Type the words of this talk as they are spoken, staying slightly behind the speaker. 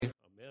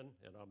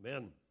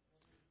Amen.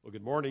 Well,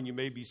 good morning. You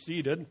may be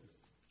seated.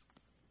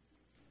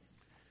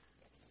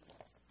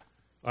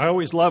 I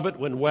always love it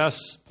when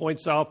Wes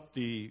points out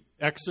the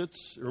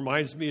exits. It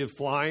reminds me of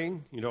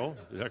flying, the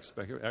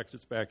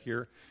exits back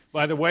here.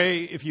 By the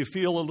way, if you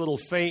feel a little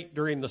faint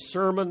during the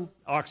sermon,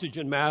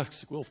 oxygen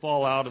masks will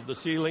fall out of the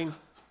ceiling.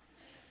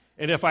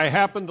 And if I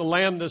happen to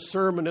land this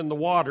sermon in the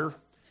water,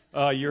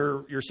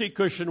 your seat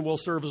cushion will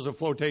serve as a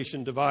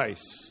flotation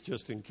device,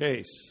 just in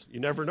case. You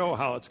never know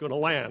how it's going to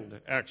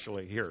land,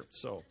 actually, here.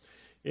 So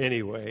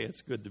anyway,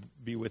 it's good to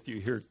be with you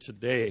here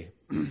today.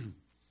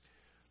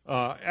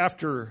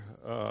 After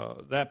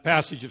that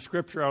passage of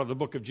Scripture out of the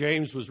book of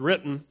James was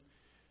written,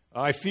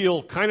 I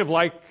feel kind of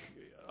like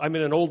I'm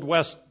in an old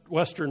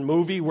Western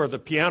movie where the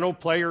piano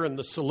player in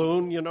the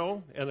saloon,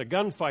 and a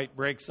gunfight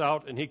breaks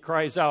out, and he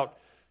cries out,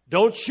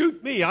 "Don't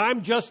shoot me,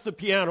 I'm just the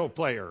piano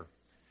player."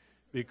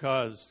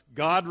 Because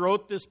God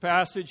wrote this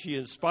passage, He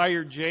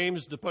inspired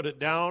James to put it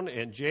down,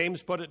 and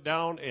James put it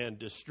down and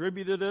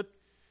distributed it.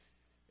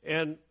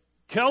 And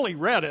Kelly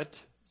read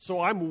it,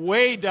 so I'm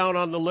way down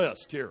on the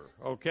list here,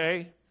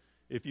 okay?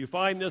 If you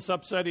find this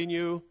upsetting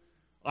you,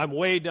 I'm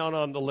way down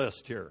on the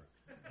list here.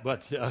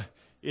 But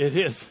it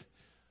is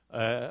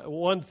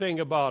one thing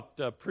about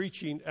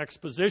preaching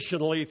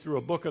expositionally through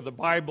a book of the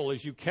Bible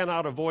is you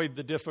cannot avoid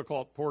the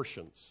difficult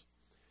portions.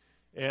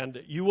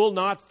 And you will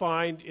not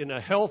find in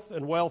a health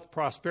and wealth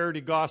prosperity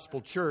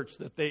gospel church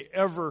that they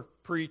ever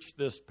preach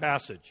this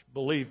passage,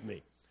 believe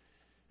me.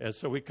 And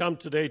so we come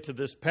today to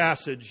this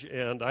passage,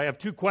 and I have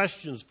two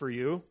questions for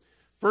you.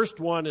 First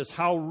one is,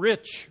 how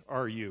rich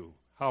are you?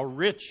 How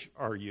rich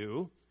are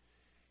you?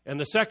 And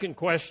the second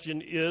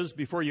question is,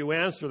 before you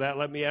answer that,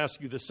 let me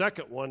ask you the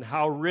second one,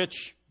 how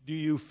rich do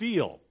you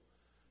feel?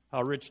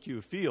 How rich do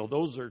you feel?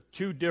 Those are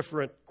two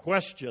different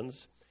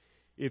questions.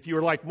 If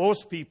you're like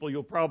most people,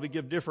 you'll probably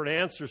give different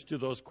answers to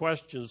those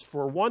questions.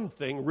 For one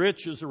thing,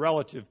 rich is a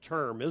relative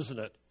term, isn't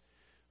it?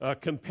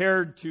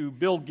 Compared to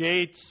Bill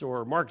Gates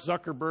or Mark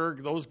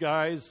Zuckerberg, those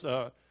guys,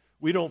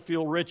 we don't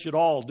feel rich at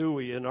all, do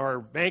we? And our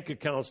bank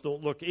accounts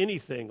don't look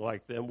anything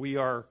like them. We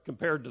are,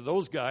 compared to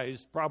those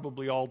guys,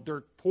 probably all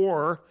dirt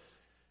poor.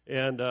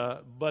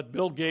 But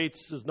Bill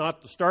Gates is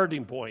not the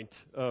starting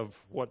point of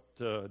what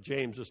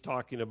James is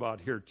talking about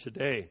here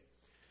today.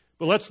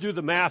 But let's do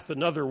the math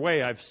another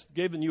way. I've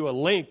given you a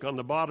link on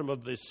the bottom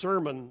of the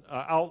sermon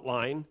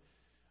outline,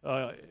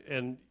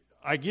 and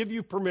I give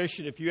you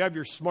permission, if you have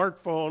your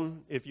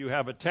smartphone, if you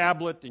have a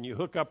tablet and you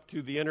hook up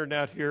to the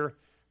internet here,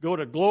 go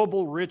to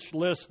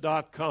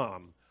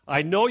globalrichlist.com.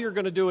 I know you're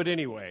going to do it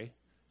anyway,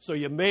 so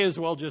you may as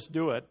well just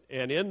do it.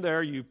 And in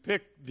there you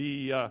pick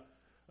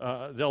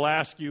they'll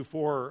ask you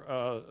for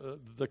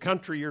the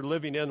country you're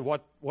living in,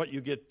 what you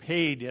get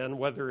paid in,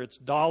 whether it's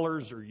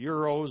dollars or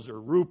euros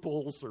or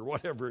ruples or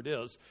whatever it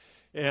is.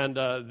 And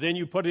then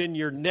you put in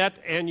your net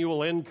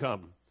annual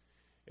income.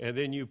 And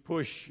then you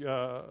push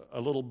a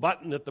little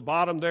button at the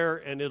bottom there,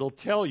 and it'll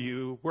tell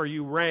you where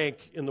you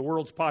rank in the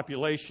world's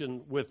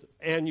population with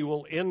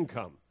annual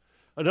income.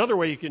 Another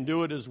way you can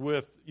do it is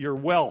with your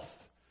wealth.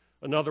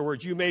 In other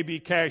words, you may be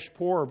cash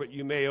poor, but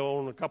you may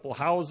own a couple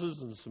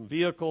houses and some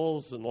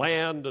vehicles and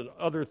land and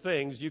other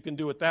things. You can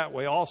do it that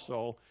way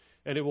also,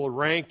 and it will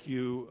rank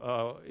you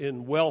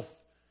in wealth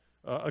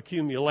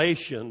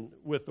accumulation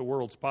with the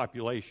world's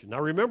population. Now,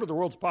 remember the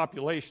world's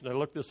population. I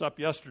looked this up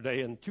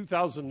yesterday. In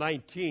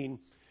 2019,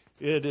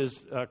 it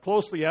is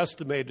closely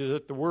estimated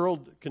that the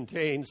world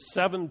contains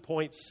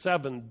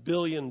 7.7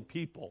 billion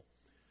people.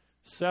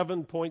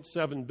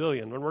 7.7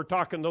 billion. When we're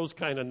talking those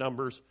kind of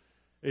numbers,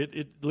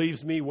 it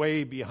leaves me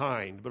way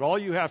behind. But all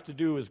you have to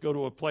do is go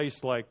to a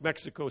place like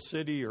Mexico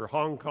City or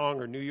Hong Kong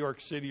or New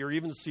York City or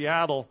even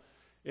Seattle,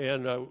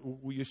 and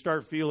you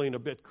start feeling a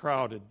bit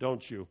crowded,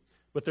 don't you?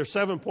 But there's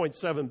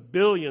 7.7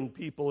 billion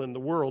people in the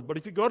world. But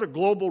if you go to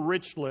Global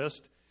Rich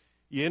List,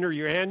 you enter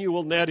your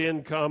annual net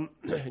income,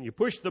 and you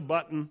push the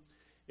button,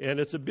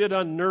 and it's a bit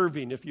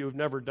unnerving if you've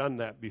never done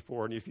that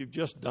before. And if you've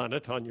just done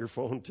it on your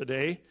phone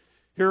today,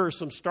 here are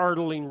some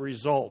startling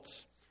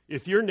results.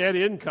 If your net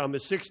income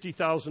is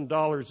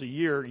 $60,000 a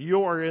year,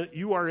 you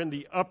are in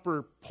the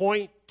upper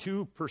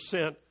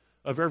 0.2%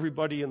 of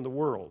everybody in the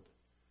world.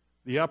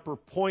 The upper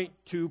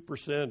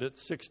 0.2% at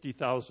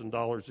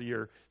 $60,000 a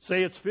year.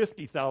 Say it's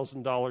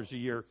 $50,000 a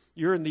year,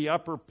 you're in the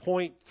upper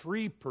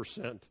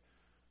 0.3%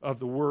 of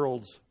the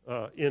world's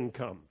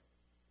income.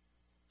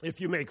 If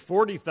you make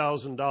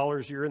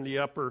 $40,000, you're in the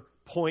upper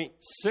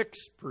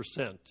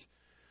 0.6%.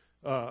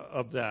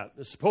 Of that.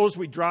 Suppose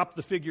we drop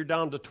the figure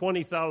down to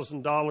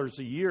 $20,000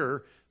 a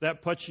year.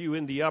 That puts you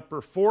in the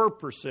upper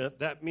 4%.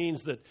 That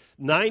means that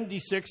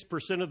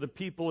 96% of the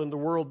people in the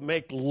world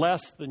make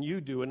less than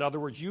you do. In other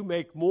words, you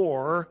make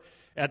more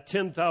at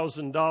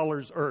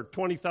 $10,000 or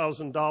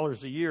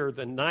 $20,000 a year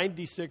than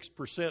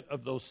 96%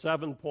 of those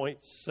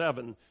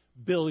 7.7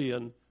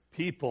 billion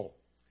people.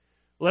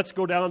 Let's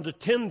go down to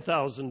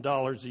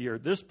 $10,000 a year.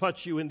 This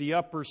puts you in the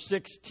upper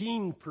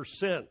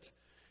 16%.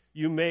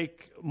 You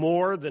make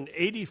more than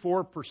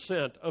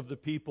 84% of the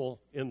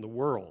people in the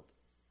world.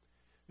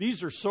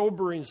 These are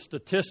sobering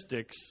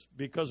statistics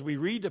because we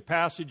read a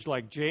passage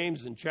like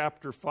James in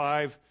chapter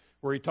 5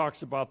 where he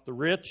talks about the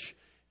rich,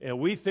 and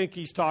we think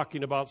he's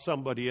talking about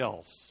somebody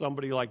else,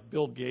 somebody like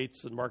Bill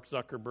Gates and Mark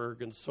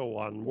Zuckerberg and so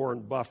on,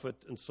 Warren Buffett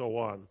and so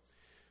on.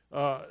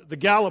 The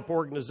Gallup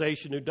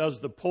organization who does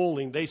the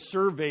polling, they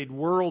surveyed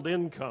world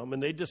income,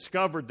 and they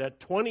discovered that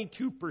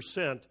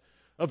 22%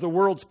 of the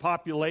world's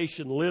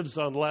population lives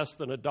on less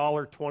than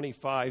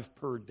 $1.25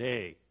 per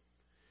day.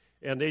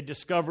 And they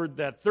discovered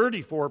that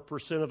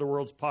 34% of the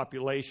world's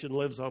population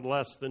lives on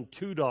less than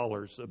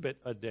 $2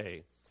 a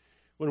day.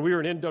 When we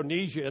were in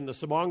Indonesia in the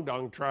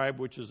Semangdang tribe,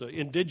 which is an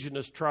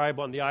indigenous tribe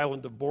on the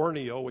island of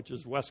Borneo, which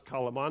is West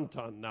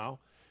Kalimantan now,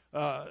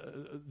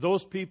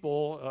 those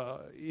people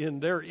in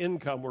their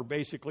income were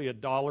basically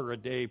 $1 a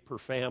day per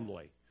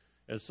family.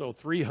 And so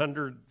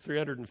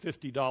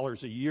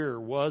 $350 a year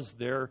was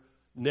their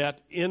net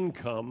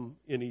income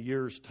in a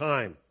year's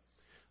time.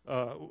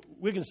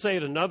 We can say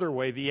it another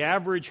way. The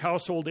average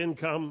household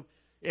income,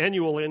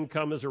 annual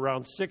income, is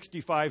around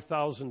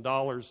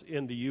 $65,000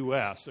 in the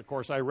U.S. Of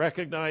course, I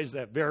recognize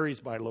that varies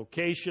by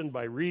location,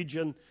 by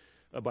region,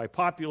 by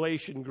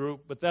population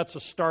group, but that's a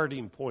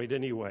starting point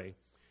anyway.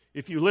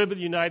 If you live in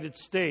the United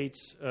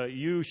States,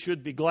 you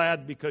should be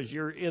glad because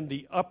you're in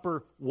the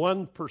upper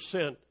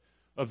 1%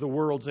 of the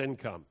world's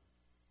income.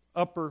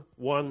 Upper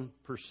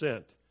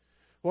 1%.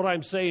 What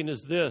I'm saying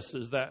is this,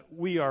 is that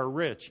we are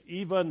rich.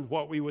 Even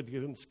what we would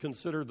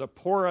consider the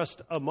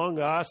poorest among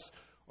us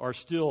are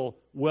still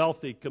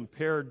wealthy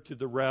compared to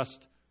the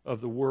rest of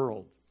the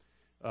world.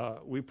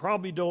 We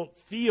probably don't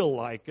feel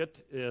like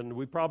it, and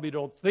we probably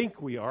don't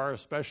think we are,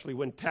 especially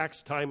when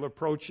tax time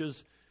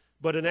approaches.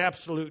 But in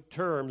absolute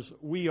terms,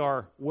 we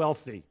are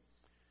wealthy.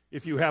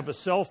 If you have a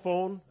cell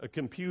phone, a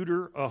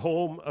computer, a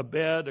home, a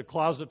bed, a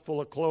closet full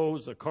of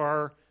clothes, a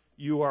car,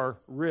 you are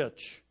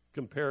rich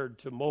compared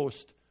to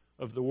most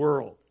of the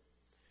world.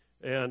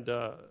 And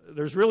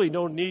there's really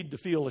no need to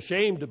feel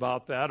ashamed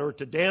about that or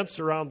to dance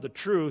around the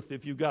truth.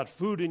 If you've got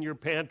food in your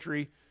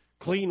pantry,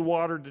 clean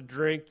water to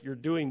drink, you're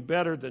doing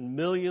better than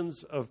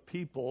millions of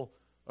people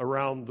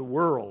around the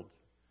world.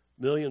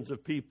 Millions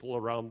of people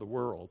around the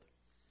world.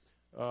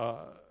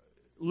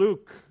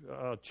 Luke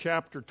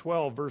chapter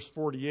 12, verse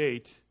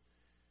 48,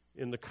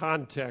 in the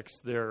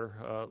context there,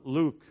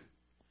 Luke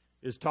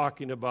is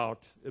talking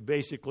about,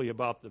 basically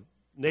about the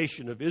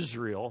nation of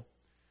Israel.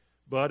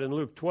 But in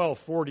Luke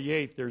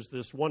 12:48, there's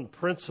this one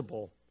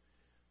principle.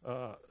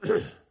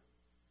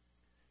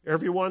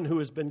 Everyone who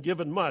has been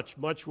given much,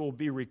 much will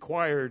be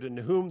required, and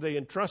to whom they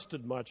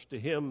entrusted much, to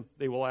him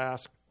they will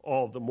ask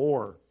all the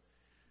more.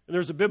 And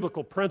there's a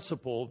biblical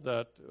principle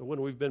that when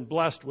we've been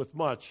blessed with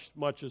much,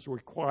 much is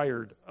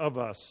required of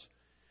us.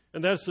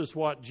 And this is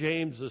what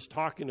James is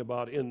talking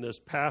about in this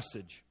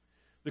passage.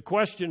 The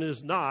question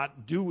is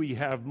not, do we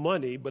have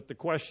money? But the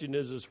question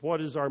is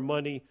what is our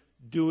money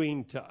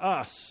doing to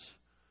us?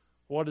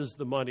 What is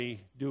the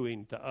money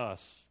doing to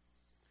us?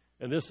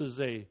 And this is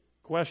a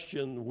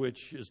question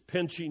which is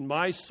pinching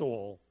my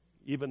soul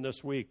even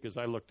this week as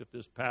I looked at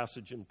this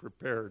passage and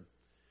prepared.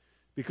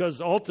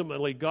 Because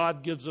ultimately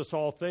God gives us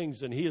all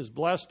things, and He has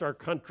blessed our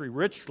country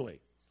richly.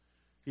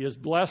 He has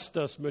blessed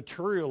us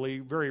materially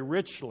very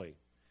richly.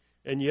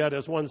 And yet,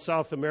 as one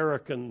South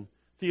American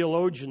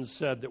theologian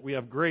said, that we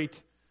have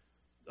great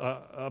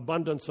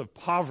abundance of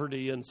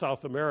poverty in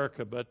South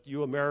America, but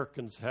you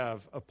Americans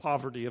have a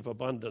poverty of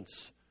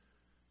abundance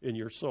in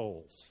your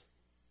souls.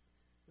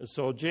 And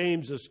so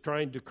James is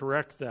trying to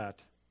correct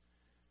that.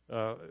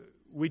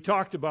 We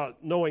talked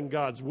about knowing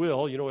God's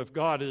will. You know, if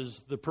God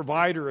is the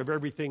provider of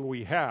everything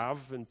we have,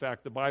 in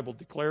fact, the Bible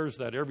declares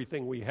that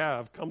everything we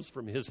have comes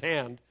from His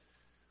hand,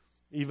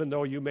 even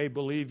though you may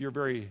believe you're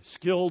very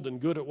skilled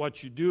and good at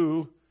what you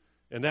do,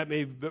 and that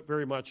may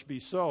very much be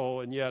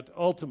so, and yet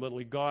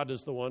ultimately God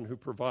is the one who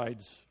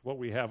provides what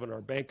we have in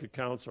our bank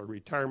accounts, our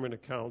retirement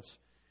accounts,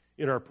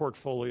 in our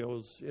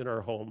portfolios, in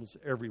our homes,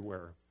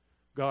 everywhere.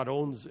 God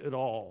owns it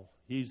all.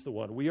 He's the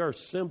one. We are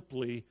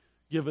simply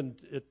given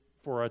it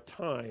for a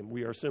time.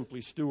 We are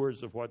simply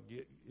stewards of what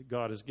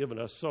God has given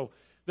us. So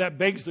that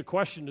begs the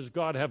question, does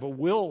God have a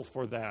will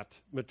for that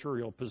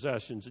material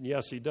possessions? And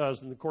yes, He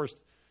does. And of course,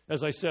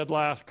 as I said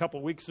last couple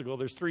of weeks ago,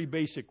 there's three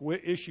basic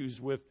issues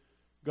with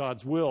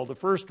God's will. The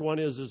first one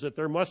is that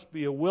there must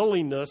be a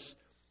willingness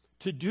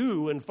to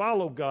do and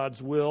follow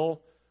God's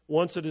will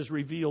once it is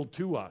revealed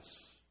to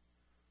us.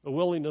 A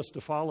willingness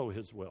to follow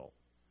His will.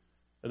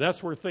 And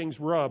that's where things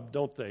rub,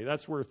 don't they?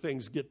 That's where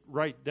things get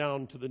right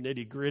down to the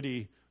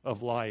nitty-gritty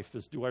of life,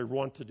 is do I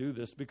want to do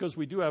this? Because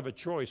we do have a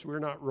choice. We're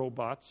not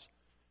robots.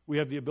 We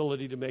have the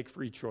ability to make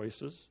free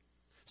choices.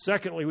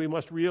 Secondly, we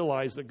must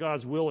realize that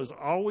God's will is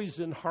always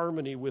in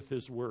harmony with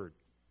His Word.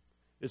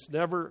 It's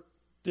never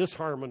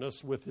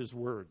disharmonious with His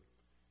Word.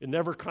 It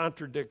never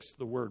contradicts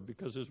the Word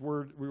because His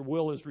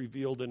will is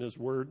revealed in His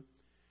Word.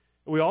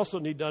 We also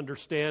need to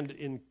understand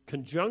in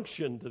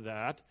conjunction to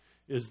that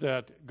is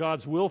that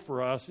God's will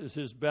for us is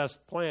His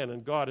best plan,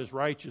 and God is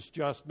righteous,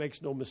 just,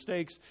 makes no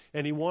mistakes,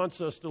 and He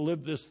wants us to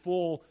live this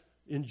full,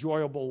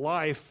 enjoyable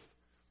life.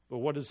 But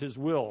what is His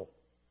will?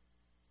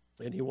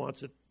 and he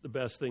wants it the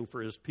best thing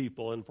for his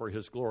people and for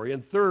his glory.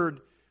 And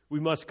third, we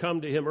must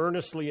come to him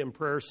earnestly in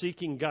prayer,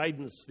 seeking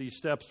guidance. These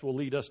steps will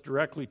lead us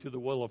directly to the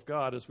will of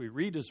God as we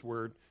read his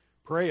word,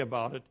 pray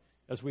about it,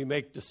 as we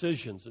make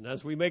decisions. And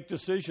as we make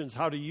decisions,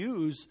 how to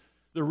use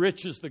the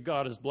riches that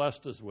God has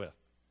blessed us with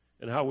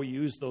and how we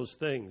use those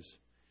things.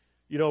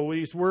 You know,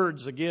 these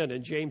words, again,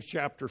 in James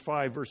chapter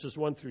 5, verses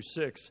 1 through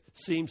 6,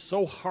 seem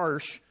so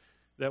harsh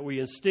that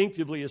we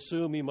instinctively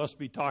assume he must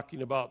be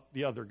talking about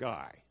the other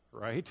guy,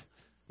 right?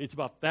 It's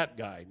about that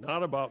guy,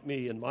 not about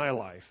me and my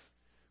life.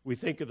 We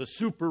think of the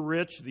super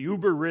rich, the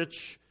uber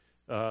rich,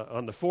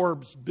 on the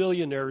Forbes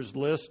billionaires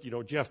list, you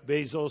know, Jeff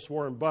Bezos,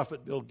 Warren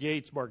Buffett, Bill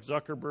Gates, Mark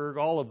Zuckerberg,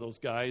 all of those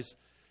guys.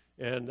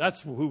 And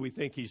that's who we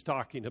think he's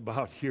talking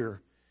about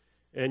here.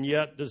 And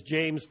yet, does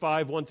James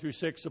 5, 1 through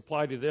 6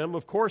 apply to them?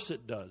 Of course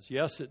it does.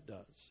 Yes, it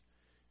does.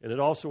 And it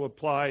also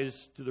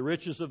applies to the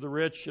riches of the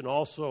rich and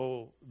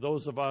also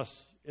those of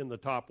us in the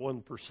top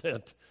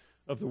 1%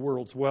 of the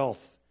world's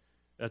wealth.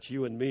 That's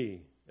you and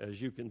me,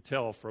 as you can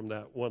tell from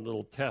that one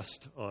little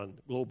test on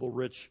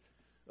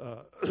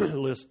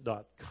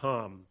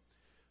globalrichlist.com.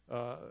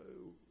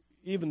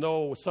 Even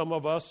though some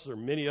of us, or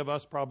many of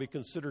us, probably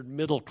considered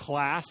middle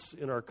class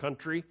in our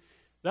country,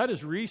 that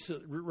is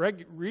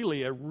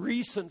really a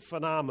recent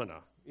phenomena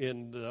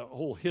in the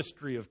whole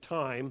history of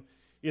time.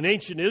 In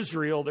ancient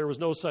Israel, there was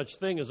no such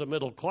thing as a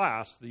middle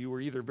class. You were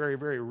either very,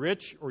 very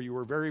rich or you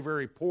were very,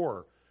 very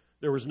poor.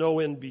 There was no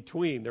in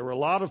between. There were a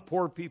lot of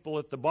poor people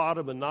at the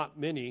bottom and not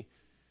many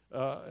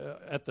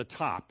at the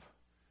top,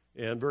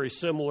 and very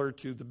similar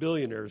to the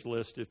billionaires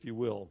list, if you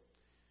will.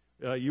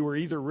 You were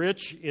either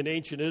rich in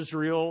ancient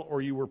Israel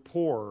or you were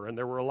poor, and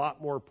there were a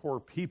lot more poor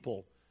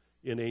people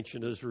in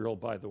ancient Israel,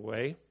 by the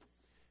way.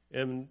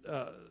 And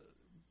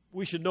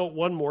we should note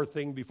one more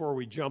thing before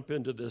we jump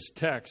into this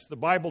text. The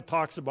Bible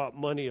talks about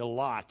money a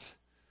lot.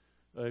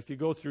 If you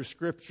go through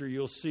Scripture,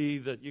 you'll see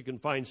that you can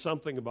find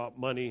something about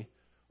money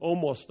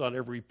almost on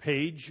every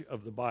page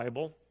of the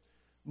Bible.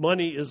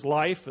 Money is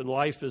life, and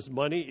life is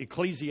money.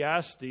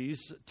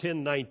 Ecclesiastes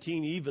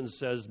 10:19 even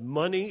says,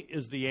 money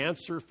is the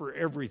answer for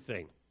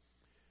everything.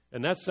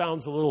 And that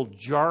sounds a little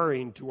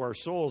jarring to our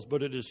souls,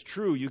 but it is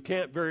true. You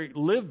can't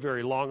live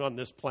very long on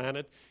this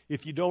planet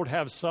if you don't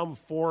have some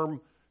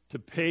form to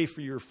pay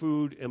for your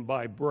food and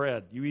buy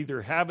bread. You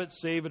either have it,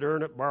 save it,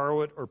 earn it,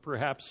 borrow it, or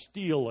perhaps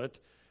steal it.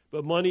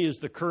 But money is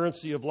the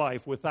currency of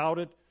life. Without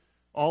it,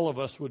 all of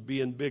us would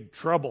be in big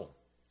trouble.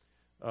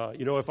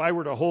 If I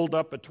were to hold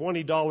up a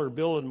 $20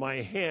 bill in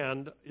my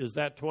hand, is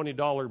that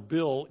 $20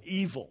 bill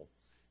evil?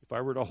 If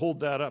I were to hold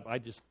that up, I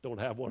just don't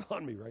have one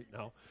on me right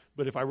now,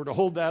 but if I were to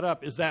hold that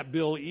up, is that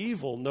bill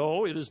evil?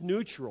 No, it is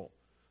neutral.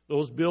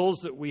 Those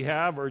bills that we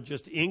have are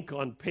just ink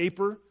on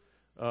paper.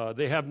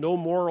 They have no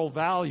moral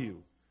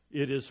value.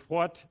 It is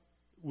what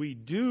we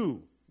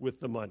do with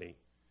the money.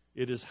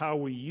 It is how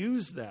we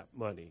use that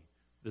money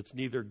that's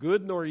neither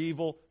good nor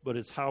evil, but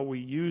it's how we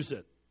use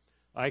it.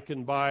 I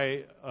can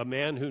buy a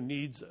man who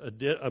needs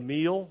a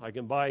meal, I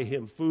can buy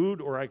him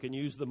food, or I can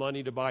use the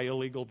money to buy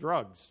illegal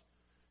drugs.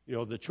 You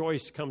know, the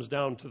choice comes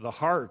down to the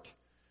heart.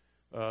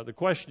 The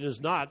question is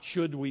not,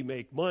 should we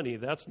make money?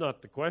 That's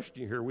not the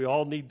question here. We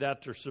all need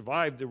that to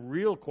survive. The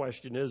real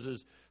question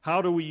is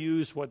how do we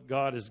use what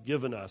God has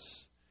given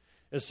us?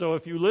 And so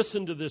if you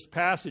listen to this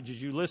passage, as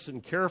you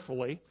listen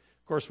carefully,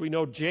 of course, we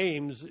know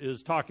James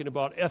is talking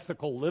about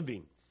ethical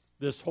living.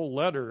 This whole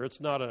letter, it's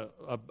not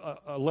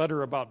a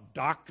letter about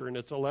doctrine.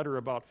 It's a letter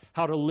about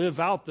how to live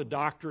out the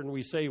doctrine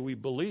we say we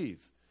believe.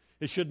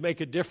 It should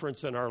make a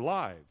difference in our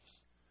lives.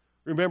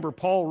 Remember,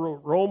 Paul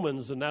wrote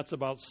Romans, and that's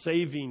about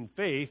saving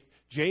faith.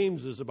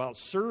 James is about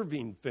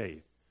serving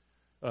faith.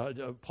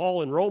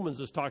 Paul in Romans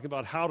is talking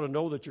about how to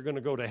know that you're going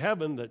to go to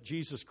heaven, that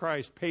Jesus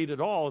Christ paid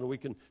it all, and we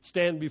can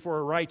stand before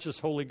a righteous,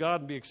 holy God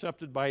and be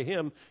accepted by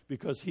him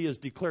because he has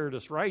declared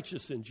us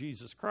righteous in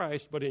Jesus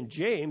Christ. But in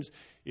James,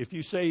 if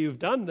you say you've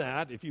done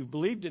that, if you've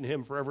believed in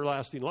him for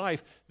everlasting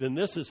life, then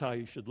this is how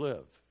you should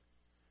live.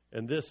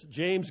 And this,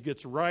 James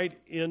gets right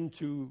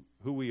into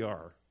who we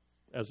are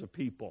as a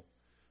people.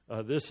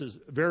 This is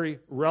very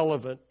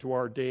relevant to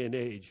our day and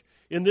age.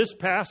 In this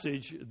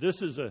passage,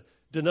 this is a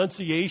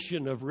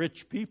denunciation of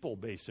rich people,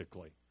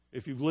 basically,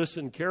 if you've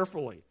listened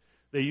carefully.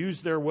 They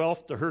use their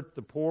wealth to hurt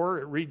the poor.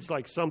 It reads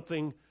like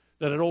something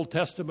that an Old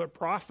Testament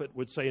prophet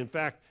would say. In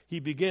fact, he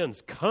begins,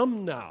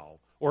 "Come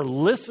now," or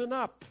 "Listen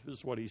up,"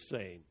 is what he's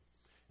saying.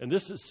 And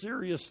this is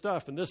serious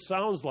stuff, and this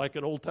sounds like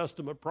an Old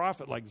Testament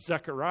prophet like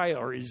Zechariah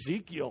or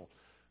Ezekiel,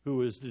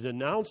 who is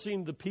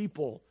denouncing the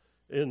people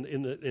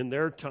in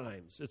their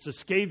times. It's a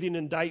scathing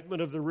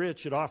indictment of the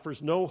rich. It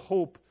offers no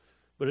hope,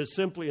 but it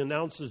simply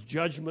announces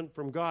judgment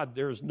from God.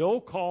 There's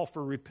no call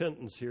for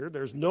repentance here.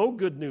 There's no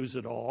good news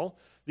at all.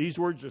 These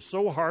words are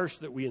so harsh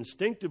that we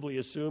instinctively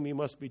assume he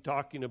must be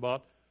talking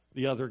about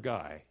the other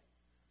guy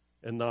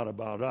and not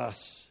about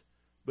us.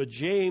 But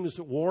James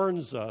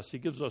warns us. He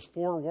gives us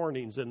 4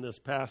 warnings in this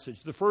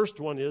passage. The first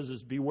one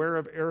is beware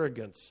of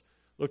arrogance.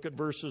 Look at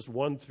verses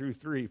 1 through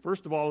 3.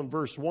 First of all, in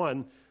verse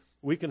 1,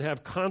 we can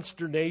have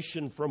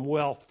consternation from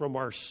wealth, from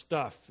our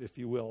stuff, if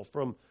you will,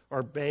 from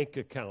our bank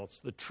accounts,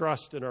 the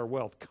trust in our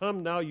wealth.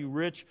 Come now, you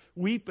rich,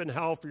 weep and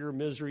howl for your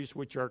miseries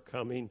which are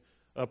coming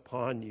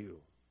upon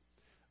you.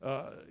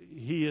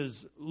 He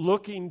is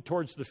looking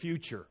towards the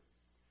future,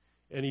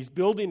 and he's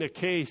building a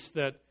case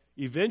that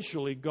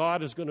eventually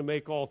God is going to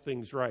make all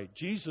things right.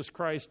 Jesus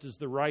Christ is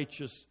the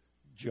righteous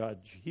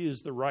judge. He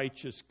is the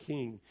righteous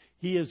king.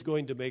 He is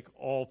going to make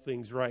all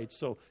things right.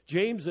 So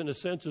James, in a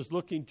sense, is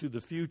looking to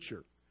the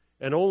future.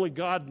 And only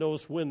God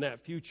knows when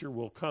that future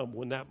will come,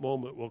 when that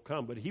moment will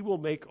come. But he will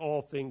make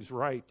all things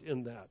right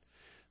in that.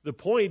 The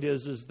point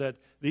is that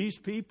these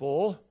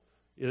people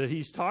that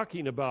he's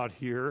talking about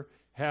here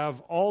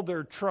have all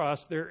their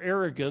trust, their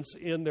arrogance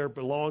in their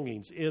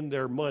belongings, in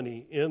their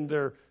money, in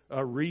their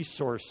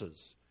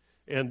resources.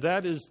 And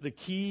that is the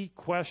key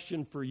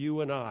question for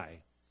you and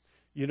I.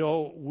 You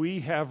know, we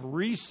have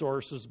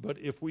resources, but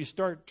if we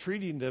start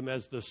treating them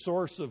as the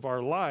source of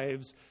our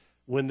lives,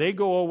 when they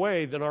go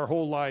away, then our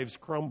whole lives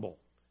crumble.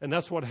 And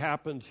that's what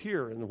happens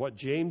here, and what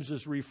James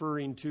is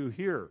referring to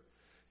here.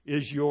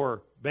 Is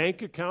your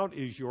bank account,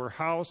 is your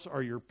house,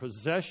 are your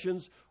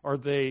possessions, are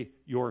they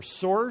your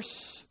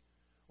source,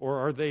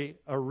 or are they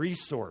a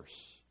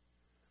resource?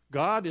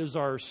 God is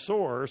our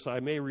source. I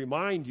may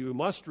remind you,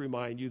 must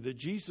remind you, that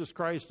Jesus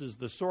Christ is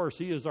the source.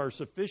 He is our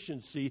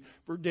sufficiency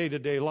for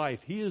day-to-day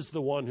life. He is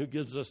the one who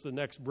gives us the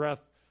next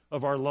breath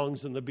of our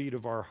lungs and the beat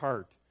of our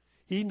heart.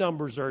 He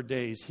numbers our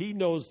days. He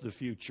knows the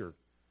future.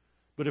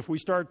 But if we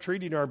start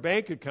treating our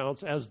bank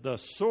accounts as the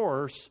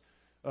source,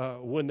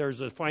 when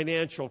there's a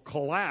financial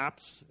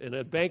collapse and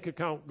a bank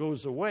account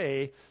goes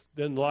away,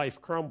 then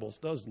life crumbles,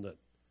 doesn't it?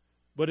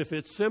 But if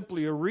it's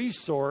simply a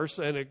resource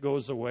and it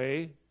goes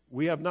away,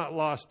 we have not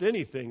lost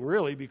anything,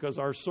 really, because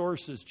our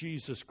source is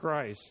Jesus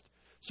Christ.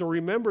 So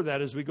remember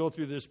that as we go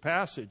through this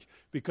passage,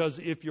 because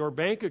if your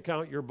bank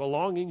account, your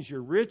belongings,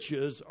 your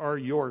riches are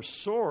your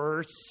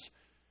source,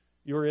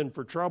 you're in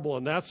for trouble.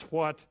 And that's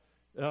what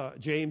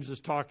James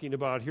is talking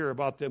about here,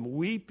 about them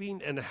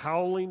weeping and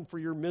howling for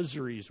your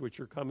miseries which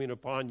are coming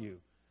upon you,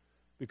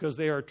 because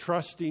they are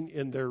trusting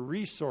in their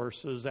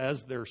resources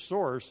as their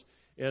source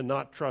and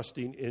not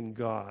trusting in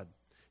God.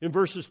 In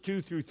verses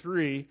 2 through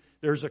 3,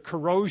 there's a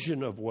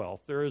corrosion of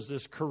wealth. There is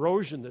this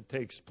corrosion that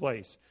takes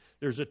place.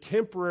 There's a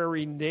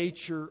temporary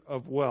nature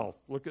of wealth.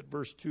 Look at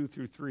verse 2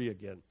 through 3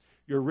 again.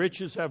 Your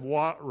riches have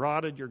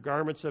rotted, your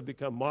garments have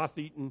become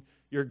moth-eaten,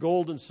 your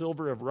gold and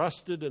silver have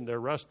rusted, and their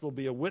rust will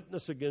be a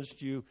witness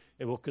against you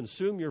and will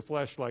consume your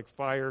flesh like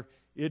fire.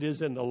 It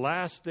is in the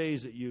last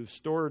days that you've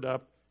stored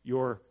up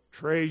your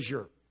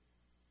treasure.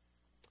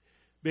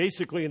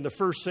 Basically, in the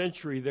first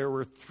century, there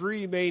were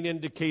three main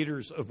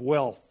indicators of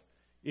wealth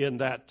in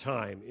that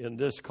time, in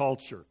this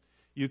culture.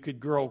 You could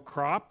grow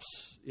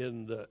crops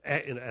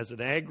as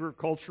an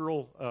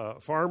agricultural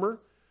farmer,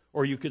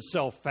 or you could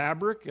sell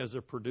fabric as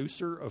a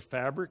producer of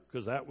fabric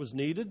because that was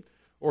needed,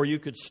 or you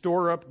could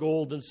store up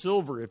gold and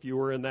silver if you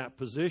were in that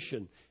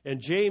position. And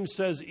James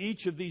says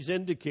each of these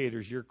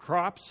indicators, your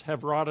crops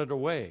have rotted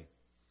away.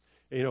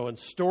 And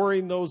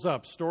storing those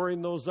up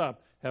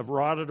have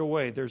rotted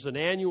away. There's an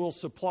annual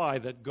supply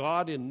that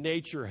God in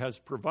nature has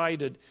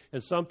provided,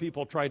 and some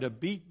people try to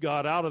beat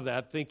God out of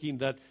that, thinking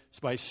that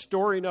by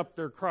storing up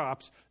their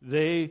crops,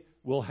 they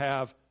will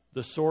have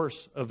the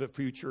source of a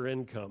future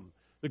income.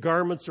 The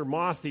garments are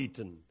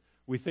moth-eaten.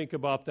 We think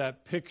about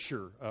that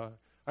picture.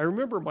 I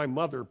remember my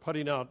mother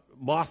putting out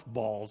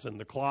mothballs in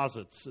the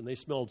closets, and they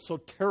smelled so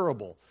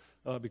terrible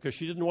because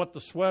she didn't want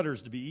the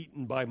sweaters to be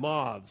eaten by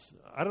moths.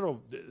 I don't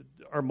know,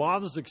 are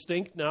moths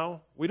extinct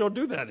now? We don't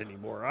do that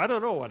anymore. I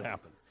don't know what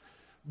happened.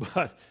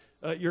 But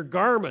your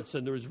garments,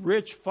 and there's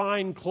rich,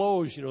 fine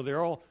clothes,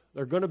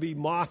 they're going to be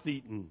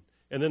moth-eaten.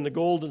 And then the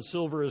gold and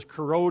silver is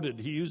corroded.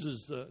 He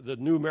uses, the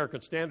New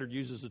American Standard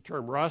uses the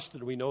term rust,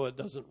 and we know it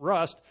doesn't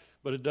rust,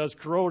 but it does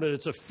corrode. And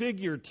it's a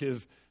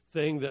figurative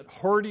thing that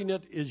hoarding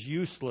it is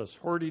useless.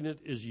 Hoarding it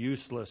is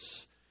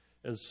useless.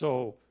 And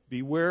so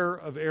beware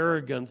of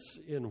arrogance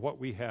in what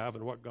we have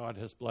and what God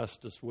has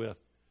blessed us with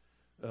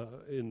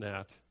in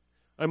that.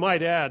 I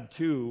might add,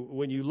 too,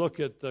 when you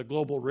look at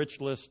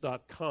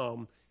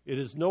globalrichlist.com, it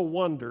is no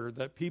wonder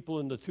that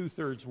people in the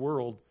two-thirds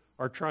world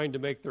are trying to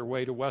make their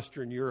way to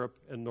Western Europe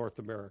and North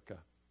America.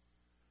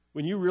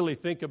 When you really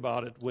think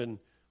about it, when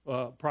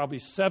probably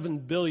 7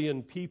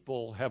 billion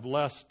people have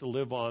less to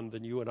live on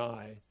than you and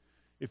I,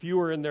 if you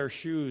were in their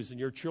shoes and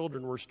your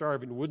children were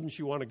starving, wouldn't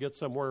you want to get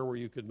somewhere where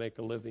you could make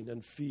a living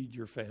and feed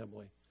your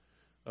family?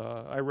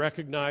 I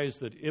recognize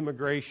that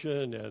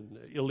immigration and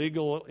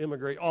illegal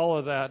immigration, all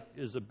of that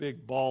is a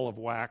big ball of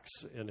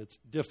wax, and it's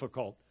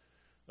difficult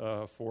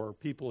for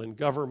people in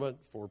government,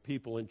 for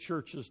people in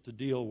churches to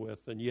deal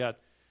with, and yet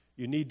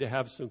you need to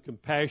have some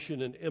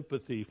compassion and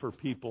empathy for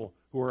people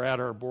who are at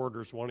our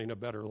borders wanting a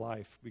better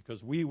life,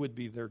 because we would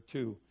be there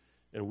too,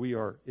 and we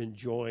are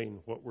enjoying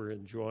what we're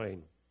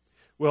enjoying.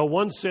 Well,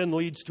 one sin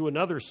leads to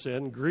another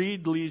sin.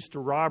 Greed leads to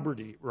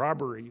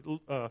robbery.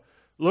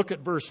 Look at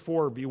verse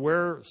 4.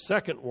 Beware,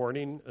 second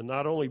warning, and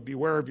not only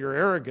beware of your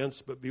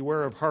arrogance, but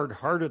beware of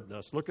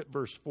hard-heartedness. Look at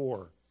verse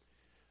 4.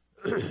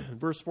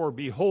 Verse 4,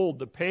 behold,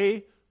 the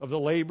pay of the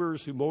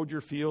laborers who mowed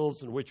your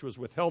fields and which was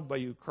withheld by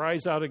you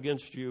cries out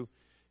against you,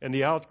 and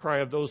the outcry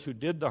of those who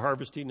did the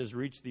harvesting has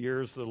reached the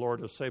ears of the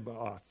Lord of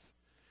Sabaoth.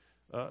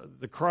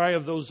 The cry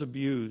of those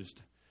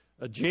abused.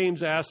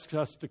 James asks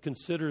us to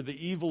consider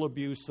the evil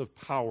abuse of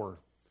power.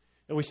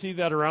 And we see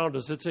that around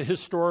us. It's a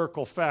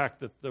historical fact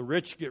that the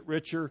rich get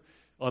richer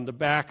on the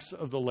backs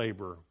of the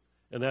laborer.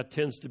 And that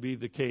tends to be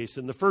the case.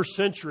 In the first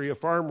century, a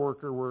farm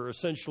worker were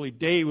essentially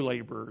day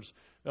laborers.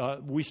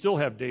 We still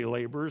have day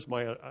laborers,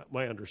 my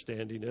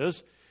understanding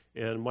is,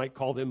 and might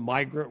call them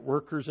migrant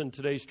workers in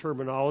today's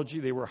terminology.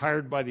 They were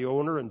hired by the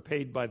owner and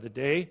paid by the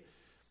day.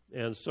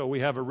 And so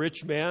we have a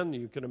rich man,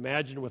 you can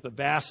imagine, with a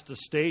vast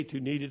estate who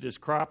needed his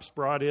crops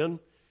brought in,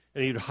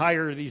 and he'd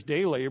hire these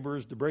day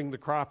laborers to bring the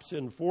crops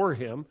in for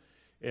him.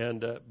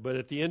 But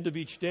at the end of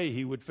each day,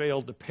 he would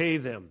fail to pay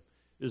them,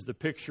 is the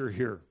picture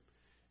here.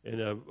 And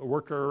a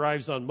worker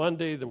arrives on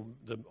Monday,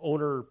 the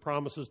owner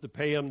promises to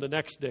pay him the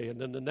next day, and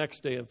then the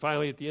next day, and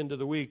finally at the end of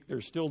the week,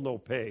 there's still no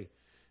pay.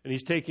 And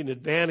he's taking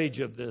advantage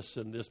of this,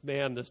 and this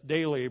man, this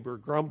day laborer,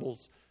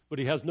 grumbles, but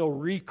he has no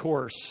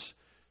recourse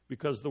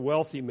because the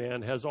wealthy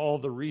man has all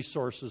the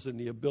resources and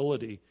the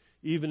ability,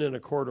 even in a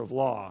court of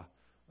law,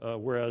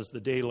 whereas the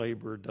day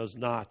laborer does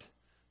not.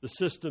 The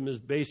system is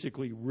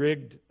basically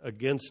rigged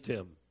against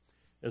him.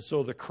 And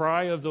so the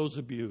cry of those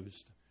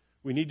abused,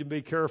 we need to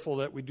be careful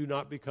that we do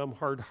not become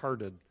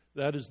hard-hearted.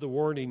 That is the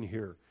warning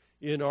here.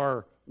 In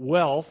our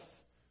wealth,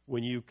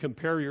 when you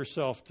compare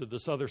yourself to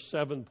this other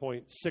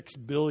 7.6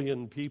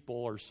 billion people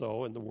or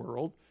so in the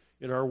world,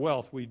 in our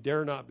wealth, we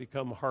dare not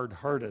become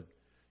hard-hearted.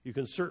 You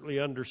can certainly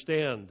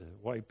understand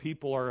why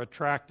people are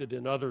attracted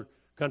in other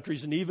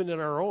countries and even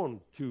in our own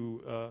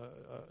to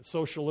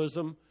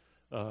socialism,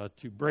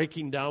 to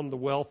breaking down the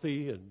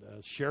wealthy and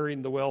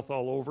sharing the wealth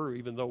all over,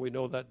 even though we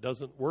know that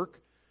doesn't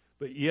work.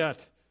 But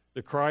yet,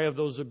 the cry of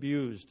those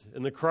abused,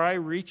 and the cry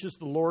reaches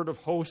the Lord of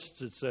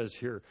hosts, it says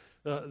here.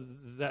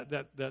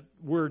 That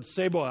word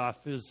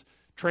Sabaoth is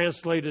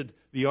translated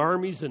the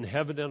armies in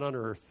heaven and on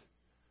earth.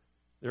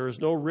 There is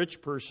no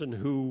rich person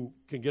who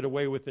can get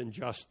away with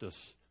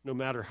injustice. No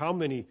matter how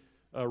many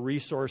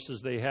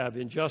resources they have,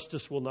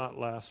 injustice will not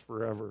last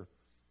forever.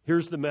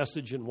 Here's the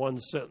message in one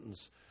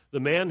sentence. The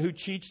man who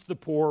cheats the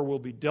poor will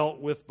be dealt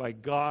with by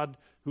God,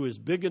 who is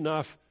big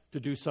enough to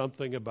do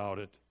something about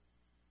it.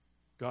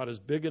 God is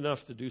big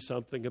enough to do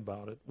something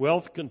about it.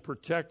 Wealth can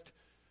protect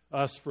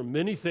us from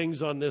many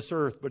things on this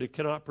earth, but it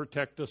cannot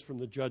protect us from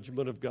the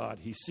judgment of God.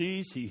 He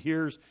sees, He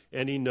hears,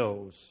 and He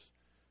knows.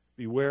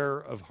 Beware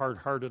of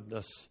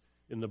hard-heartedness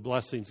in the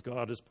blessings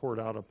God has poured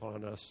out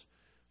upon us.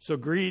 So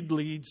greed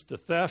leads to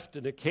theft,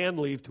 and it can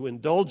lead to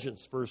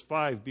indulgence. Verse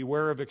 5,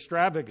 beware of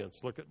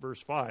extravagance. Look at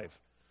verse 5.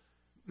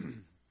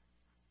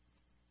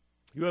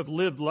 You have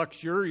lived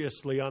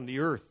luxuriously on the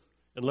earth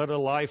and led a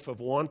life of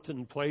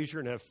wanton pleasure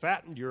and have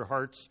fattened your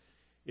hearts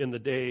in the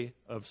day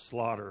of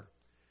slaughter.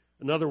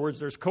 In other words,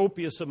 there's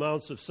copious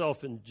amounts of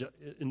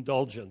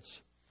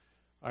self-indulgence.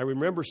 I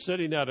remember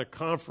sitting at a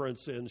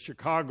conference in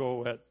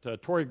Chicago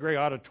at Torrey Gray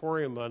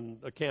Auditorium on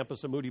the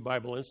campus of Moody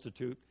Bible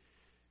Institute,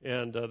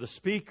 and the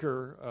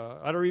speaker,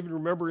 I don't even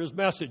remember his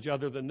message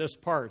other than this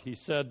part.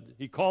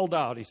 He called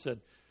out, he said,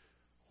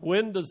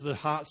 when does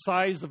the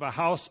size of a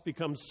house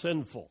become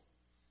sinful?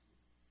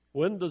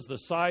 When does the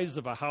size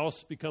of a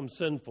house become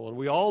sinful? And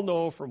we all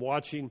know from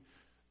watching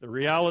the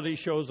reality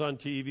shows on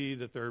TV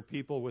that there are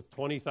people with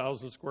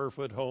 20,000 square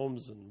foot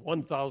homes and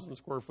 1,000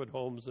 square foot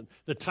homes and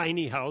the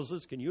tiny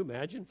houses. Can you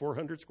imagine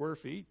 400 square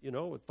feet,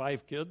 with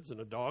 5 kids and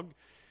a dog?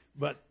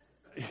 But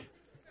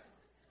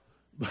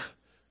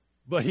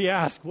he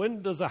asked,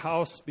 when does a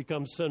house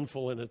become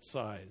sinful in its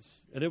size?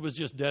 And it was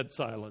just dead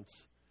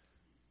silence.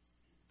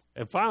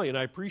 And finally, and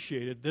I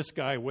appreciate it, this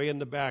guy way in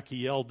the back, he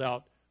yelled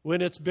out,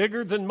 when it's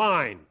bigger than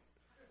mine.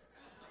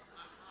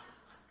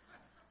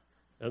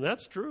 And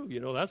that's true.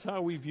 That's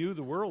how we view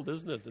the world,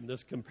 isn't it, in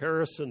this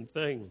comparison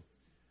thing.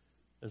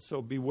 And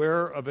so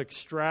beware of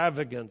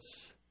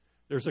extravagance.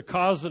 There's a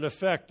cause and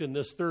effect in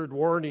this third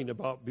warning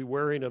about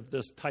bewaring of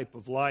this type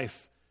of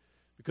life.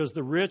 Because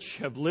the rich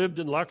have lived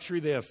in luxury,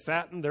 they have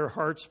fattened their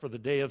hearts for the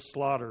day of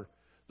slaughter.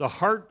 The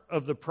heart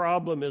of the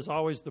problem is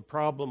always the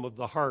problem of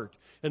the heart.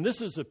 And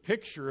this is a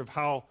picture of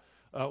how,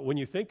 when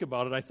you think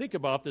about it, I think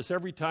about this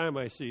every time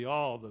I see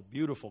all the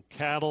beautiful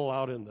cattle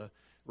out in the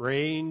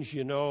range,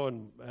 and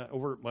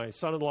over at my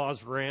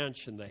son-in-law's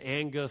ranch and the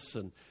Angus,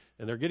 and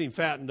they're getting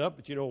fattened up.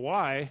 But you know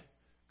why?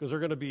 Because they're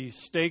going to be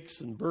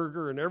steaks and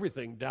burger and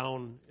everything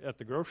down at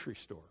the grocery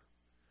store.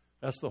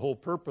 That's the whole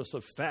purpose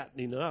of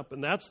fattening up.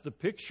 And that's the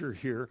picture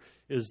here,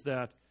 is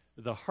that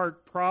the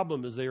heart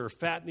problem is they are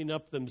fattening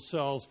up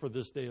themselves for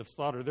this day of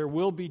slaughter. There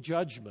will be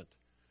judgment.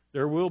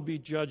 There will be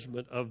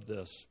judgment of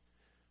this.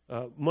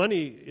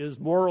 Money is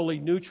morally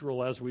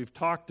neutral, as we've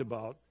talked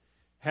about.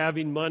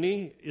 Having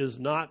money is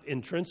not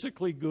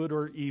intrinsically good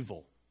or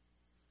evil.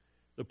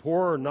 The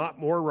poor are not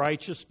more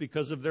righteous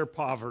because of their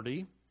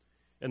poverty,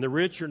 and the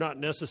rich are not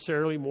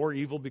necessarily more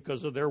evil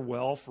because of their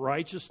wealth.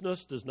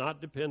 Righteousness does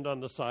not depend on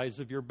the size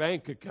of your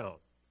bank account.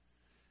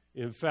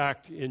 In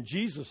fact, in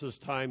Jesus'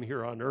 time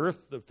here on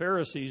earth, the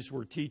Pharisees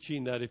were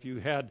teaching that if you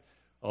had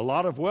a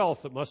lot of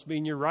wealth, it must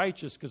mean you're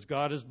righteous because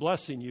God is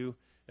blessing you,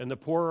 and the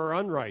poor are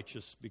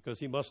unrighteous because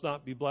he must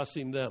not be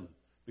blessing them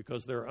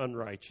because they're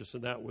unrighteous.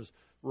 And that was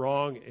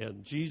wrong,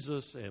 and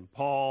Jesus and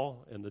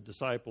Paul and the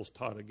disciples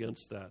taught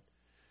against that.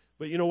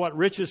 But you know what?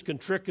 Riches can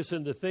trick us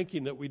into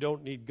thinking that we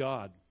don't need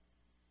God.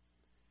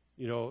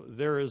 You know,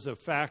 there is a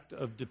fact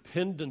of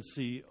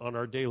dependency on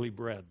our daily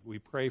bread. We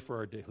pray for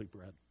our daily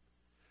bread.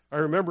 I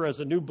remember as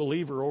a new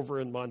believer over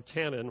in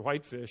Montana in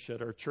Whitefish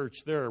at our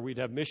church there, we'd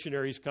have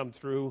missionaries come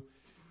through,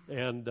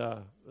 and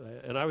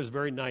I was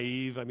very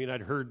naive. I mean,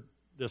 I'd heard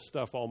this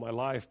stuff all my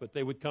life, but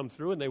they would come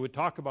through and they would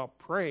talk about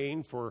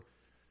praying for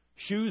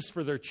shoes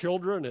for their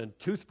children and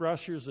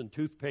toothbrushes and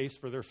toothpaste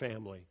for their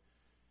family.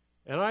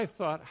 And I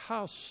thought,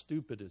 how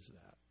stupid is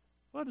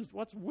that?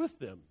 What's with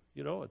them?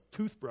 You know, a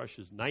toothbrush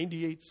is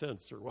 98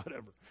 cents or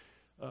whatever.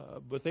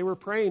 But they were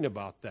praying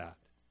about that.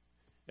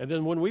 And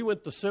then when we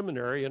went to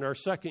seminary in our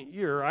second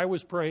year, I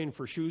was praying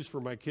for shoes for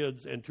my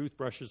kids and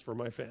toothbrushes for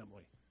my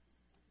family.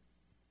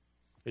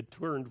 It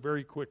turned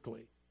very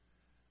quickly.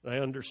 I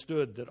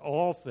understood that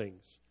all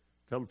things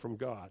come from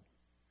God.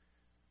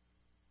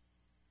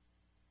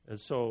 And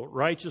so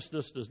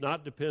righteousness does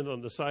not depend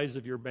on the size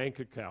of your bank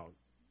account,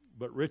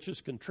 but riches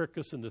can trick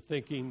us into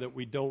thinking that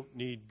we don't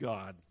need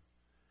God.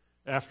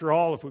 After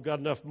all, if we've got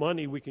enough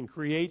money, we can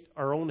create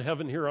our own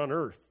heaven here on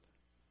earth.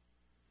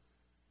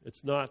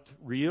 It's not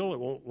real, it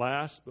won't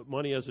last, but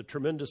money has a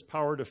tremendous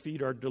power to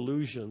feed our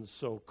delusions.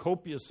 So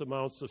copious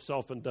amounts of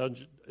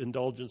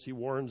self-indulgence, he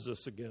warns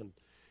us again.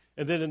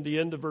 And then in the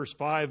end of verse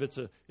 5,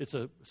 it's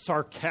a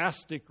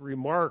sarcastic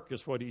remark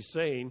is what he's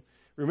saying.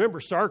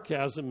 Remember,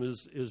 sarcasm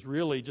is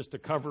really just a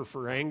cover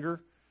for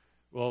anger.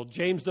 Well,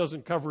 James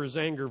doesn't cover his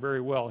anger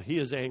very well. He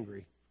is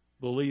angry.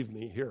 Believe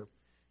me here.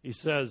 He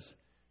says,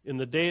 in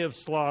the day of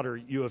slaughter,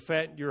 you have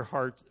fattened your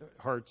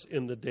hearts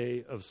in the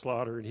day of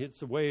slaughter. And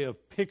it's a way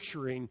of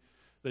picturing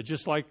that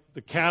just like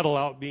the cattle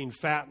out being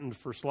fattened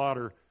for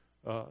slaughter,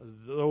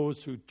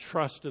 those who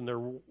trust in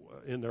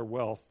their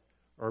wealth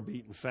are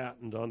being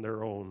fattened on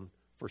their own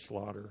for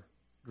slaughter.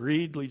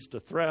 Greed leads to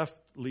theft,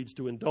 leads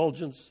to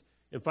indulgence.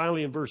 And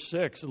finally, in verse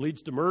 6, it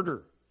leads to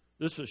murder.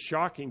 This is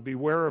shocking.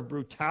 Beware of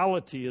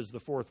brutality is the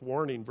fourth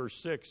warning. Verse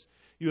 6,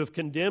 you have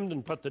condemned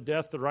and put to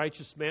death the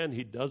righteous man.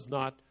 He does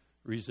not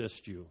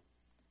resist you.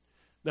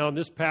 Now, in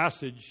this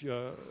passage,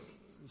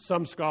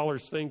 some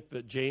scholars think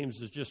that James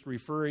is just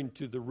referring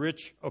to the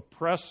rich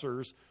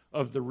oppressors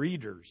of the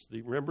readers.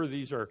 Remember,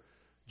 these are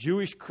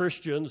Jewish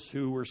Christians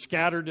who were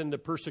scattered in the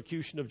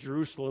persecution of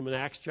Jerusalem in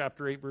Acts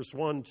chapter 8, verse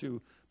 1,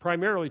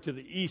 primarily to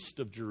the east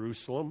of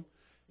Jerusalem.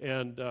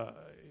 And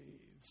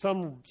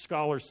some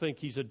scholars think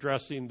he's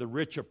addressing the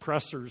rich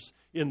oppressors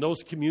in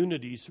those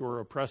communities who are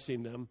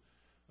oppressing them.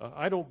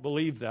 I don't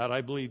believe that.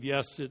 I believe,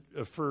 yes, it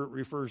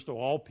refers to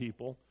all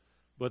people,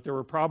 but there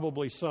were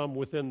probably some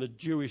within the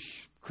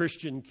Jewish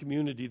Christian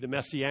community, the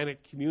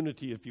Messianic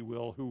community, if you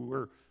will, who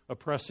were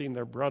oppressing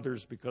their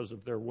brothers because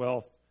of their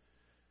wealth.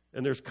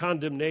 And there's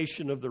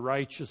condemnation of the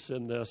righteous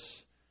in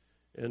this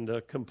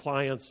and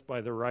compliance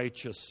by the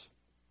righteous.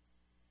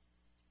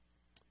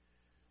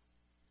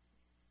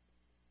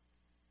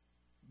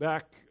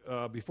 Back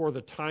before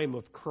the time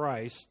of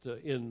Christ,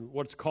 in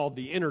what's called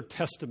the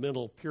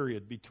intertestamental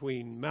period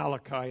between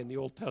Malachi in the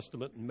Old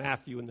Testament and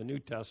Matthew in the New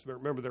Testament.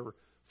 Remember, there were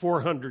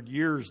 400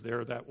 years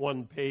there, that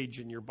one page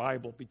in your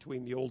Bible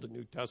between the Old and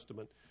New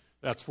Testament.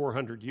 That's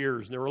 400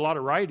 years. And there were a lot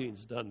of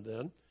writings done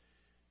then.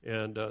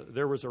 And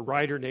there was a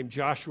writer named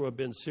Joshua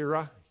ben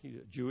Sirah, a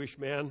Jewish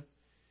man,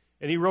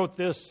 and he wrote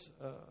this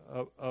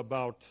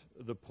about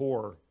the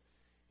poor.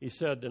 He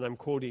said, and I'm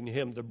quoting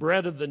him, "The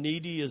bread of the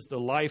needy is the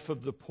life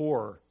of the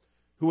poor.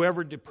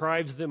 Whoever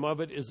deprives them of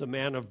it is a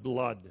man of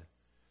blood.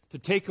 To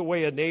take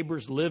away a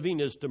neighbor's living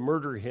is to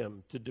murder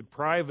him. To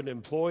deprive an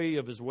employee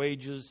of his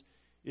wages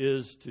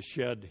is to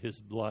shed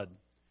his blood."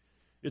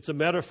 It's a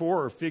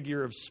metaphor or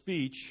figure of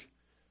speech,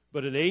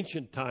 but in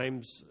ancient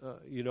times,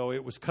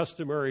 it was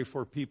customary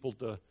for people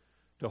to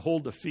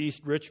hold a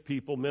feast, rich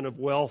people, men of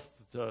wealth,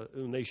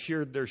 and they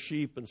sheared their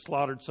sheep and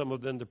slaughtered some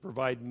of them to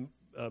provide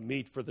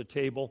meat for the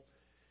table.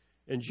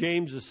 And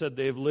James has said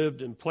they have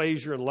lived in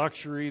pleasure and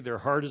luxury. Their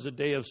heart is a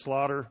day of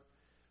slaughter.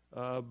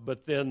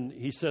 But then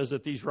he says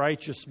that these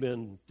righteous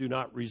men do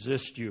not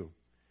resist you.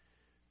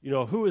 You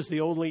know, who is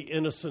the only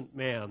innocent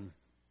man?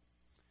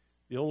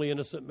 The only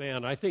innocent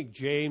man. I think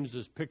James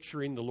is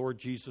picturing the Lord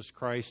Jesus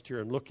Christ here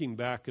and looking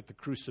back at the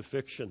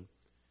crucifixion.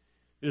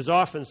 It is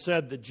often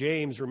said that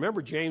James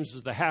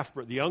is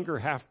the younger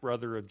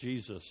half-brother of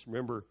Jesus.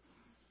 Remember,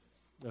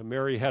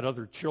 Mary had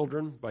other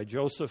children by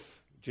Joseph.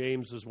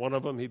 James is one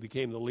of them. He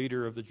became the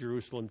leader of the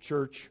Jerusalem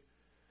church.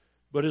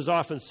 But it is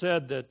often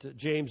said that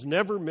James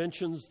never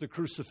mentions the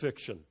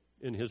crucifixion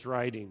in his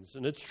writings.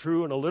 And it's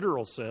true in a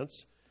literal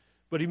sense.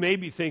 But he may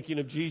be thinking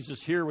of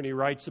Jesus here when he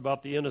writes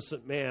about the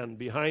innocent man.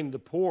 Behind the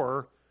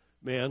poor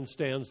man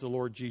stands the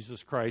Lord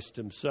Jesus Christ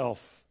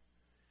himself.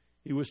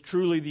 He was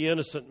truly the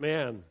innocent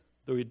man.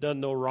 Though he'd done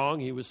no wrong,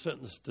 he was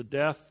sentenced to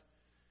death.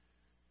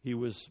 He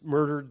was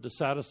murdered to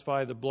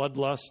satisfy the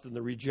bloodlust and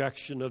the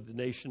rejection of the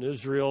nation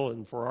Israel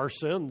and for our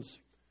sins.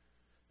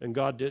 And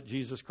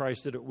Jesus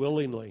Christ did it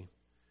willingly.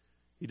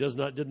 He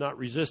did not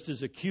resist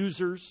his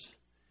accusers.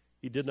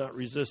 He did not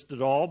resist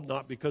at all,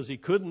 not because he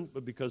couldn't,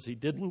 but because he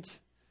didn't.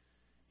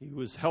 He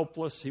was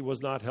helpless. He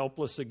was not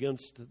helpless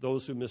against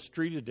those who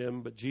mistreated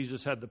him, but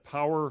Jesus had the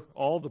power,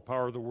 all the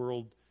power of the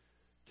world,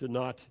 to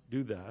not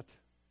do that.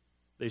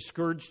 They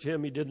scourged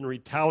him. He didn't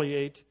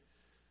retaliate.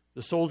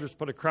 The soldiers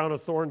put a crown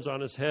of thorns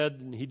on his head,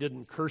 and he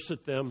didn't curse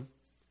at them.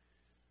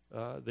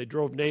 They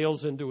drove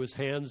nails into his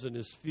hands and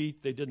his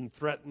feet. They didn't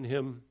threaten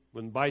him.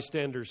 When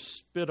bystanders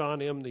spit on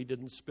him, he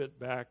didn't spit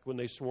back. When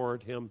they swore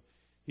at him,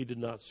 he did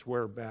not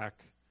swear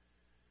back.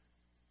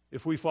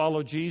 If we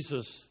follow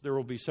Jesus, there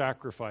will be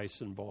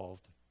sacrifice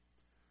involved.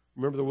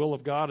 Remember, the will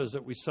of God is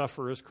that we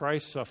suffer as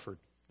Christ suffered.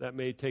 That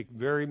may take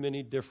very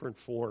many different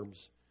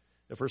forms.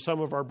 And for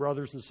some of our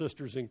brothers and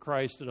sisters in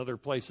Christ in other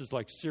places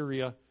like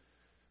Syria,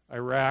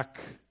 Iraq,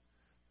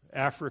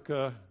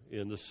 Africa,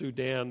 in the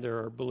Sudan, there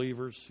are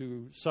believers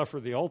who suffer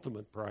the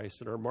ultimate price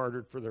and are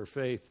martyred for their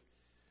faith.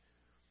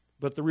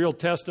 But the real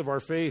test of our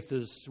faith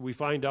is we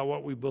find out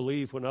what we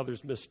believe when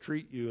others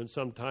mistreat you, and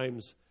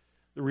sometimes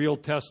the real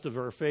test of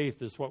our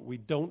faith is what we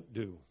don't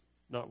do,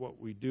 not what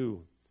we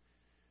do.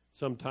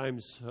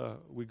 Sometimes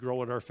we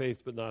grow in our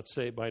faith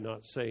by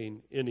not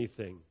saying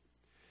anything.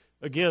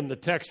 Again, the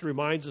text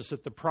reminds us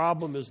that the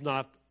problem is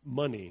not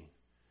money.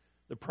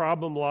 The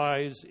problem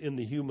lies in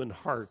the human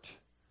heart.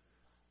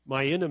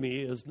 My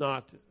enemy is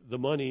not the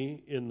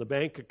money in the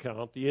bank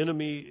account. The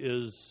enemy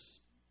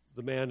is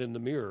the man in the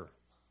mirror.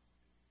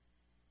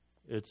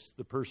 It's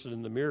the person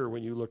in the mirror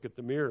when you look at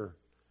the mirror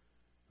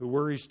who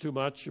worries too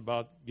much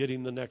about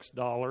getting the next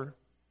dollar.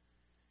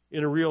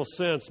 In a real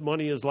sense,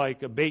 money is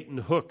like a bait and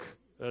hook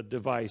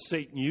device.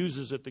 Satan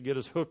uses it to get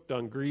us hooked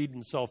on greed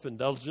and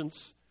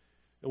self-indulgence.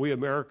 And we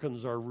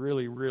Americans are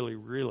really, really,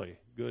 really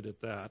good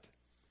at that.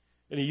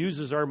 And he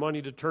uses our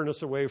money to turn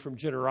us away from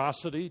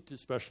generosity,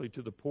 especially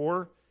to the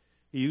poor.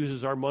 He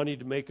uses our money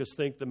to make us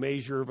think the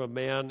measure of a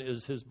man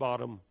is his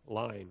bottom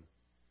line.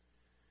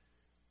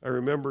 I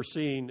remember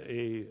seeing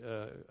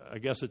I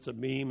guess it's a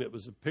meme. It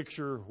was a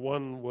picture.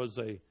 One was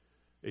a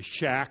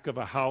shack of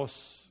a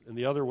house, and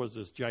the other was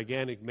this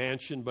gigantic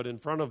mansion, but in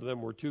front of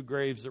them were two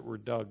graves that were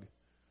dug,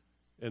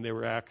 and they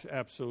were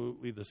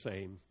absolutely the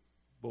same,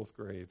 both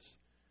graves.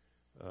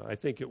 I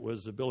think it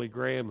was Billy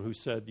Graham who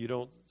said, you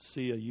don't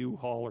see a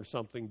U-Haul or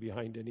something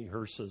behind any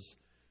hearses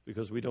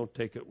because we don't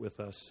take it with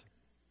us.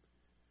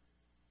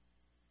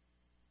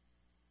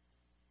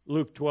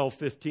 Luke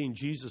 12:15,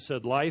 Jesus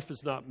said, life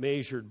is not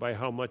measured by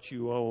how much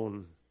you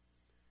own.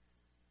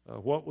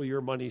 What will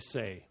your money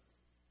say?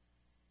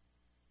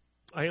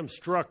 I am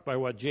struck by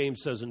what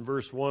James says in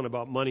verse 1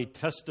 about money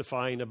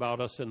testifying about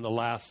us in the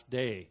last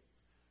day.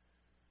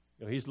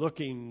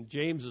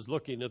 James is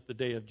looking at the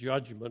day of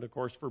judgment. Of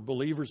course, for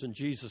believers in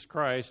Jesus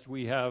Christ,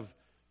 we have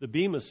the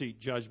Bema Seat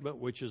judgment,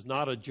 which is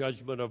not a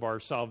judgment of our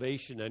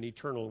salvation and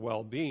eternal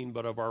well-being,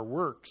 but of our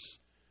works,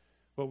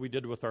 what we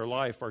did with our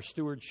life, our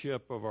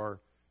stewardship of our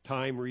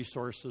time,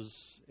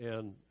 resources,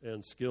 and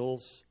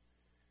skills.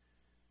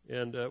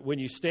 And when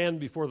you stand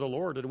before the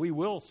Lord, and we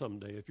will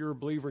someday, if you're a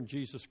believer in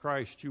Jesus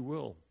Christ, you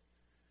will.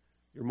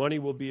 Your money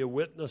will be a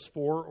witness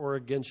for or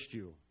against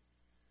you.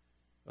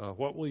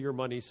 What will your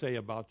money say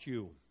about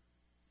you?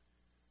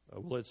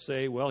 Will it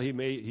say, well,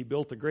 he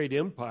built a great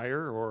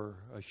empire, or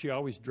she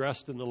always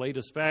dressed in the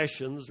latest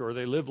fashions, or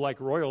they live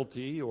like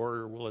royalty,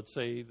 or will it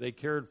say they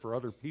cared for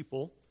other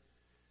people?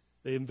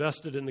 They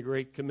invested in the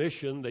Great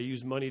Commission. They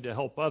used money to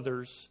help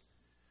others.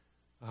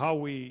 How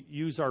we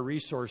use our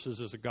resources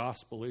is a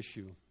gospel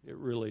issue. It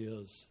really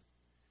is.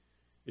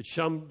 It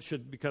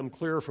should become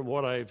clear from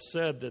what I've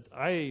said that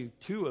I,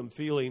 too, am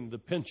feeling the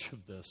pinch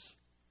of this.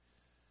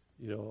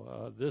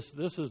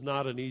 This is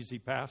not an easy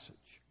passage.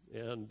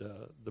 And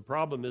the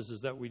problem is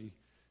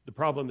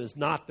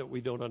not that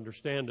we don't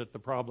understand it. The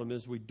problem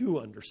is we do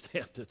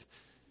understand it,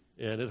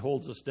 and it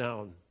holds us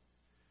down.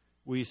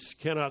 We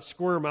cannot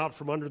squirm out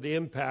from under the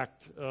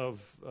impact of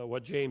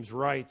what James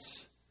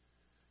writes.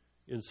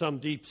 In some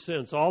deep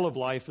sense, all of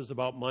life is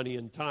about money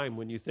and time.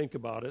 When you think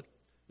about it,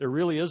 there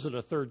really isn't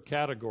a third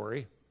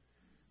category.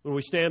 When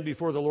we stand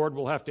before the Lord,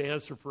 we'll have to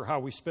answer for how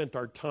we spent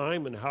our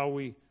time and how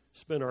we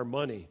spent our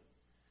money.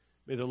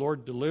 May the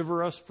Lord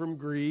deliver us from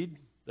greed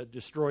that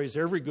destroys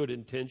every good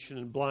intention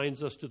and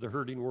blinds us to the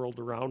hurting world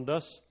around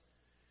us.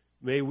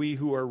 May we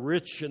who are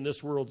rich in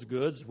this world's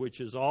goods,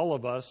 which is all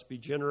of us, be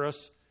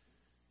generous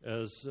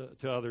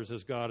to others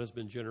as God has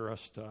been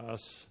generous to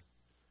us.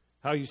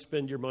 How you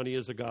spend your money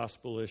is a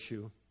gospel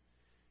issue.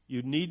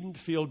 You needn't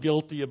feel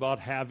guilty about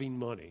having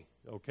money,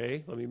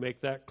 okay? Let me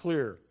make that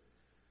clear.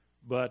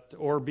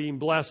 Or being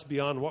blessed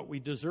beyond what we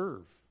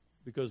deserve,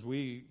 because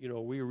we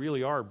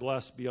really are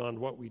blessed beyond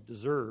what we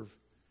deserve,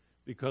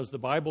 because the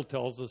Bible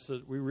tells us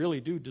that we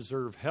really do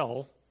deserve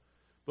hell.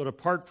 But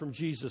apart from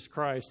Jesus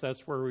Christ,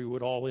 that's where we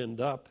would all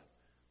end up.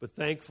 But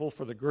thankful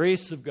for the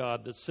grace of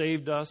God that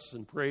saved us,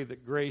 and pray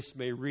that grace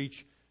may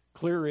reach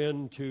clear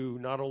into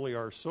not only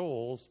our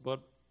souls,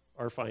 but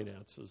our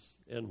finances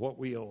and what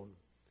we own.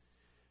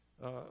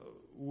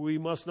 We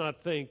must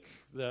not think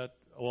that,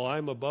 well,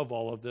 I'm above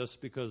all of this,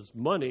 because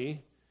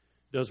money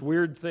does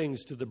weird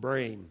things to the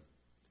brain.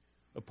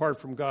 Apart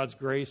from God's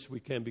grace, we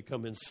can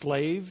become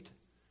enslaved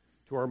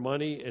to our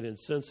money and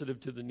insensitive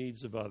to the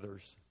needs of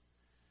others.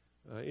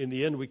 In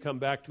the end, we come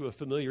back to a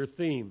familiar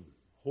theme.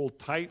 Hold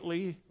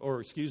lightly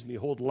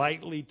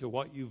to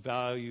what you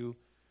value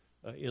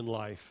in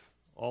life.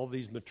 All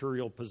these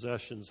material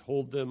possessions,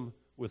 hold them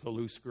with a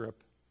loose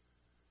grip.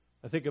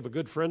 I think of a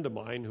good friend of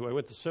mine who I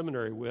went to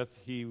seminary with.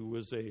 He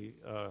was a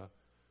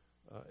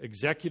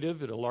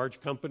executive at a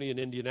large company in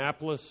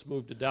Indianapolis,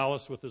 moved to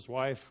Dallas with his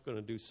wife, going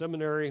to do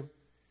seminary,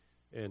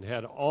 and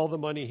had all the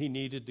money he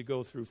needed to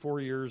go through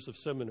 4 years of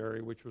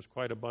seminary, which was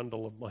quite a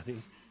bundle of money.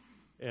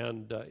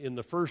 And in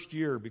the first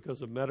year,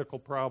 because of medical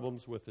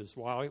problems with his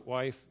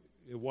wife,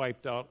 it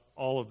wiped out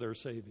all of their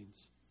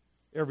savings.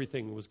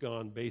 Everything was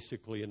gone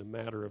basically in a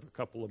matter of a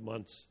couple of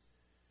months.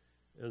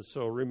 And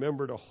so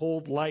remember to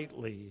hold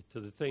lightly to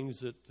the things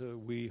that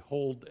we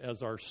hold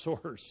as our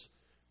source,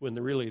 when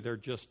really they're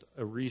just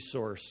a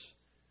resource.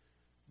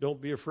 Don't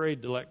be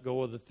afraid to let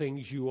go of the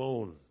things you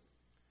own.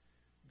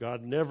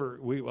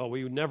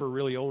 We never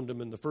really owned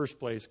them in the first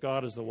place.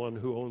 God is the one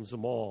who owns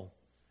them all.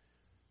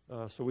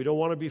 So we don't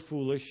want to be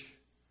foolish.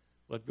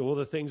 Let go of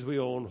the things we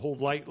own.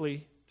 Hold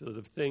lightly to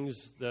the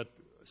things that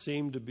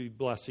seem to be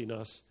blessing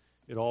us.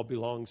 It all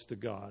belongs to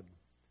God.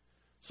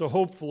 So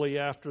hopefully,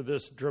 after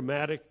this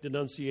dramatic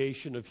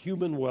denunciation of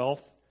human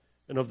wealth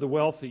and of the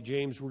wealthy,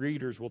 James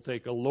readers will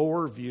take a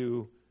lower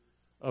view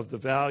of the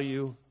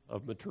value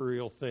of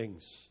material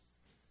things.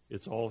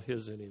 It's all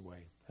His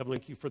anyway. Heavenly,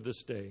 thank you for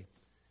this day.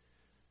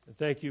 And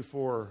thank you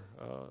for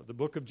the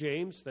book of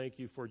James. Thank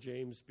you for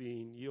James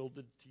being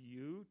yielded to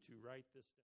you to write this down.